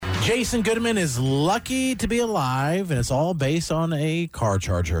Jason Goodman is lucky to be alive, and it's all based on a car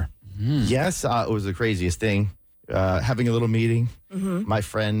charger. Yes, it was the craziest thing. Having a little meeting. My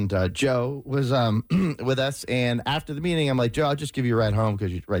friend Joe was with us, and after the meeting, I'm like, Joe, I'll just give you a ride home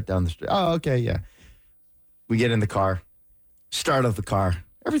because you're right down the street. Oh, okay, yeah. We get in the car, start up the car.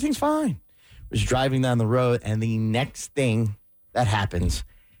 Everything's fine. We're just driving down the road, and the next thing that happens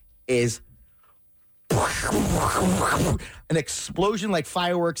is an explosion like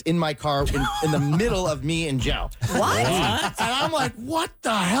fireworks in my car in the middle of me and Joe. What? And I'm like, what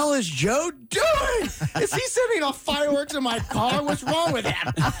the hell is Joe doing? Is he sending off fireworks in my car? What's wrong with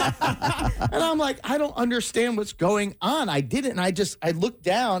him? And I'm like, I don't understand what's going on. I didn't. And I looked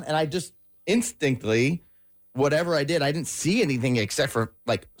down and I just instinctively, whatever I did, I didn't see anything except for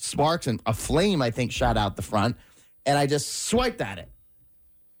like sparks and a flame, I think, shot out the front. And I just swiped at it,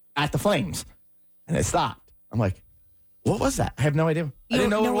 at the flames. And it stopped. I'm like, what was that? I have no idea. I didn't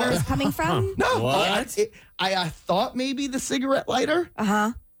know where what it was coming from? No. What? I thought maybe the cigarette lighter.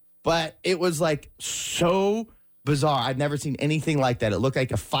 But it was like so bizarre. I'd never seen anything like that. It looked like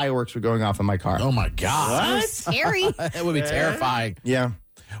fireworks were going off in my car. Oh, my God. So scary. That would be terrifying. Yeah.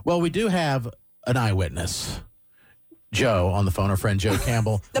 Well, we do have an eyewitness. Joe on the phone, our friend Joe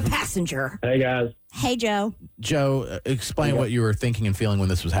Campbell. The passenger. Hey, guys. Hey, Joe. Joe, explain what you were thinking and feeling when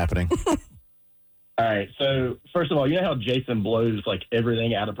this was happening. All right. So, first of all, you know how Jason blows like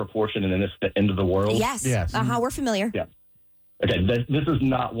everything out of proportion and then it's the end of the world? Yes. Yes. We're familiar. Yeah. Okay. This is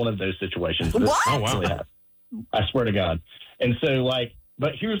not one of those situations. What? Oh, wow. I swear to God. And so,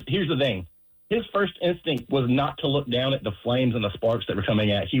 but here's the thing. His first instinct was not to look down at the flames and the sparks that were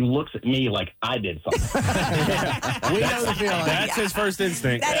coming at. He looks at me like I did something. We know the feeling. That's his first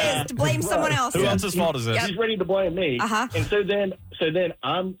instinct. That is to blame someone else. Who else's fault is this? He's ready to blame me. And so then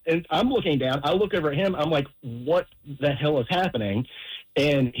I'm looking down. I look over at him. I'm like, what the hell is happening?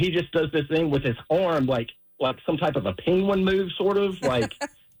 And he just does this thing with his arm, like some type of a penguin move, sort of like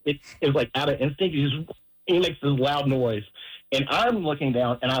it is like out of instinct. He makes this loud noise. And I'm looking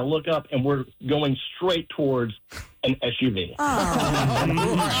down, and I look up, and we're going straight towards an SUV.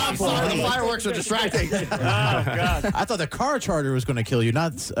 I'm sorry, the fireworks are distracting. Oh, God. I thought the car charger was going to kill you,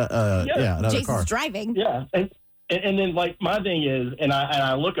 not another Jason's car. driving. Yeah, and then like my thing is, and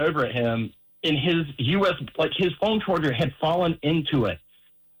I look over at him, and his his phone charger had fallen into it.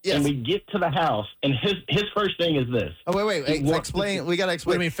 Yes. And we get to the house, and his first thing is this. Oh, wait. Explain. We got to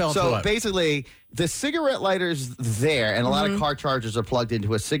explain. What do you mean fell into So what? basically, the cigarette lighter's there, and a lot of car chargers are plugged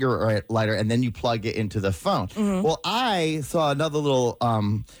into a cigarette lighter, and then you plug it into the phone. Well, I saw another little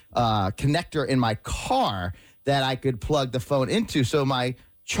connector in my car that I could plug the phone into, so my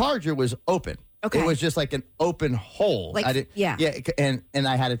charger was open. Okay. It was just like an open hole. Yeah, and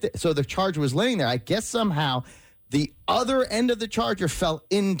I had it. So the charger was laying there. I guess somehow the other end of the charger fell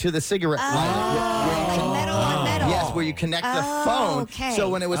into the cigarette lighter. Like metal on metal. Yes, where you connect the phone. Okay. So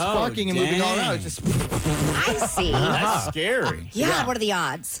when it was sparking and moving all around, it just. I see. That's scary. Yeah, what are the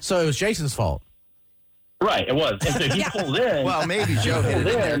odds? So it was Jason's fault. Right, it was. And so he pulled in. Well, maybe Joe hit it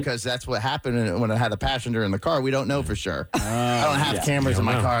in there because that's what happened when I had a passenger in the car. We don't know for sure. I don't have cameras in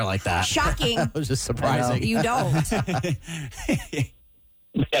my car like that. Shocking. It was just surprising. You don't.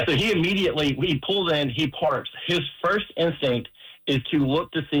 Yeah, so he pulls in, he parks. His first instinct is to look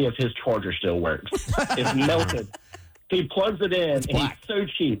to see if his charger still works. It's melted. He plugs it in, and he's so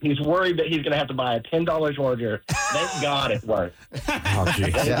cheap. He's worried that he's going to have to buy a $10 charger. Thank God it worked. Oh,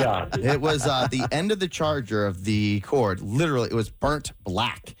 geez. Thank God. It was the end of the charger of the cord. Literally, it was burnt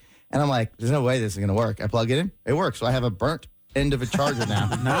black. And I'm like, there's no way this is going to work. I plug it in. It works. So I have a burnt end of a charger now.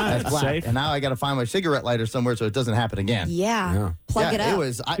 That's black. Safe. And now I got to find my cigarette lighter somewhere so it doesn't happen again. Yeah. Plug it up. It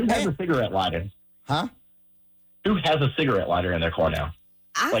was. Who has a cigarette lighter? Huh? Who has a cigarette lighter in their car now?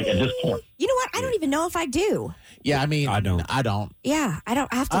 Like at this point. You know what? I don't even know if I do. Yeah, I mean, I don't. Yeah, I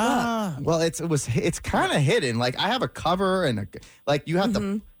don't. I have to look. Well, it's kind of hidden. Like I have a cover and you have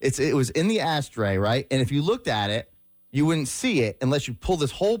to. It was in the ashtray, right? And if you looked at it, you wouldn't see it unless you pull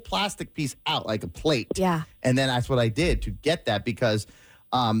this whole plastic piece out like a plate. Yeah. And then that's what I did to get that because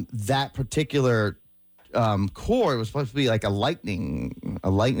that particular cord was supposed to be like a lightning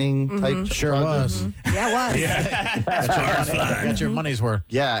type. Sure was. Yeah, it was. Got your money's worth.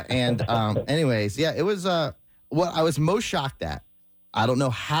 Yeah, and anyways, yeah, it was what I was most shocked at. I don't know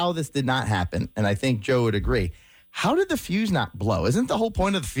how this did not happen, and I think Joe would agree. How did the fuse not blow? Isn't the whole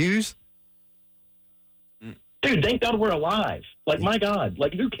point of the fuse? Dude, thank God we're alive. Like, my God.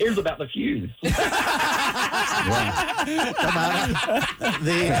 Like, who cares about the fuse? The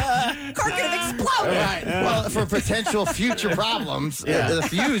Car could have exploded. Right. Well, for potential future problems, the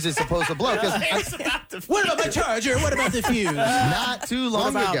fuse is supposed to blow. 'Cause What about my charger? What about the fuse? not too What long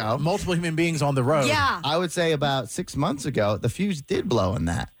about ago, multiple human beings on the road? Yeah. I would say about 6 months ago, the fuse did blow in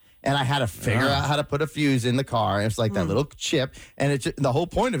that. And I had to figure out how to put a fuse in the car. It's like that little chip. And the whole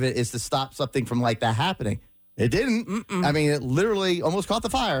point of it is to stop something from like that happening. It didn't. I mean, it literally almost caught the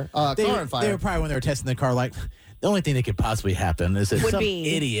car on fire. They were probably, when they were testing the car, like, the only thing that could possibly happen is that some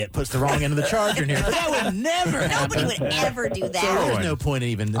idiot puts the wrong end of the charger in here. But that would never happen. Nobody would ever do that. So there's no point in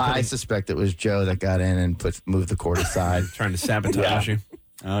even. I suspect it was Joe that got in and moved the cord aside. Trying to sabotage you.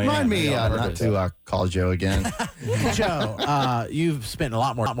 Oh, Remind me not to call Joe again. Joe, you've spent a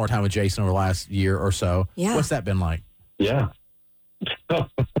lot more time with Jason over the last year or so. Yeah. What's that been like? Yeah.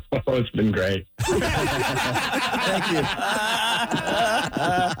 It's been great. Thank you.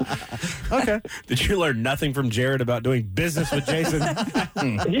 Okay. Did you learn nothing from Jared about doing business with Jason?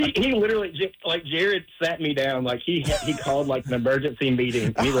 He literally, like, Jared sat me down. Like, he called, like, an emergency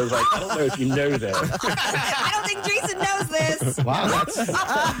meeting. And he was like, I don't know if you know this. I don't think Jason knows this. Wow, that's a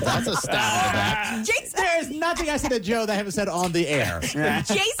stab in the back. Jason, There is nothing I said to Joe that I haven't said on the air. Jason,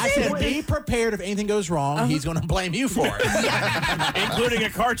 I said, be prepared if anything goes wrong. He's going to blame you for it. Including a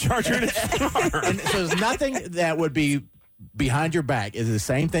car charger in his car. And so there's nothing that would be behind your back. Is the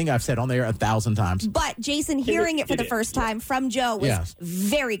same thing I've said on the air 1,000 times. But Jason, hearing it for the first time from Joe was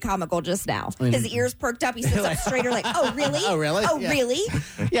very comical just now. His ears perked up. He sits up straighter, like, "Oh, really? Oh, really? Oh, Yeah. really?"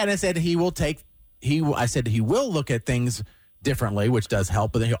 Yeah, and I said I said he will look at things differently, which does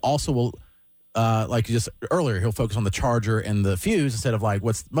help, but then he also will, like just earlier, he'll focus on the charger and the fuse instead of like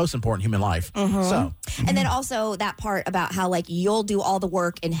what's most important, human life. So, And then also that part about how like you'll do all the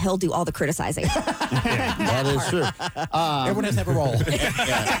work and he'll do all the criticizing. That is true. everyone has to have a role.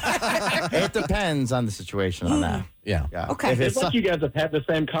 It depends on the situation on that. Yeah. Okay. If It's it's like you guys have had the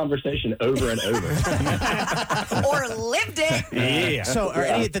same conversation over and over. Or lived it. Yeah. So are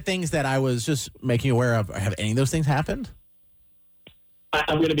any of the things that I was just making you aware of, have any of those things happened?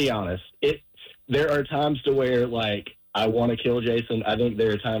 I'm going to be honest. There are times to where, like, I want to kill Jason. I think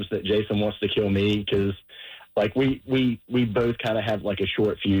there are times that Jason wants to kill me because, like, we both kind of have, like, a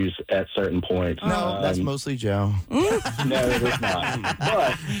short fuse at certain points. no, that's mostly Joe. No, it is not.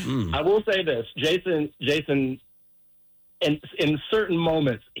 But I will say this. Jason, in certain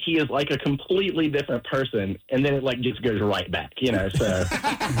moments, he is, like, a completely different person, and then it, like, just goes right back, you know, so.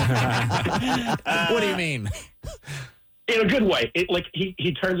 What do you mean? In a good way.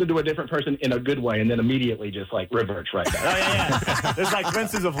 He turns into a different person in a good way and then immediately just like reverts right back. Oh, yeah. There's like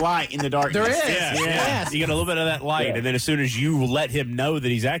glimpses of light in the darkness. There is. Yeah. Yes. You get a little bit of that light, Yeah. and then as soon as you let him know that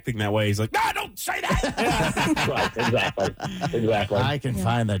he's acting that way, he's like, "No, don't say that." Right, exactly. I can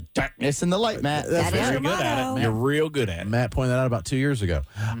find the darkness in the light, Matt. That is Very your good at motto. it. You're real good at it. Matt pointed that out about 2 years ago.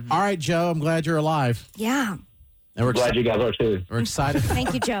 All right, Joe, I'm glad you're alive. Yeah. And we're, Glad you guys are too. we're excited.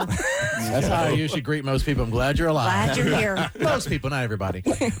 Thank you, Joe. That's how I usually greet most people. I'm glad you're alive. Glad you're here. Most people, not everybody.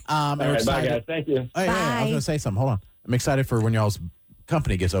 And All we're right, bye excited. guys. Thank you. Oh, yeah, I was Bye. going to say something. Hold on. I'm excited for when y'all's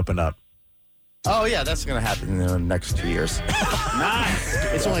company gets opened up. Oh, yeah, that's going to happen in the next 2 years. Nice.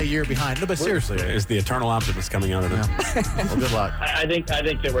 It's only a year behind. No, but seriously. Is the eternal optimist coming out of it? Well, good luck. I think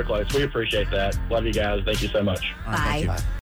that we're close. We appreciate that. Love you guys. Thank you so much. All right, thank Bye. you.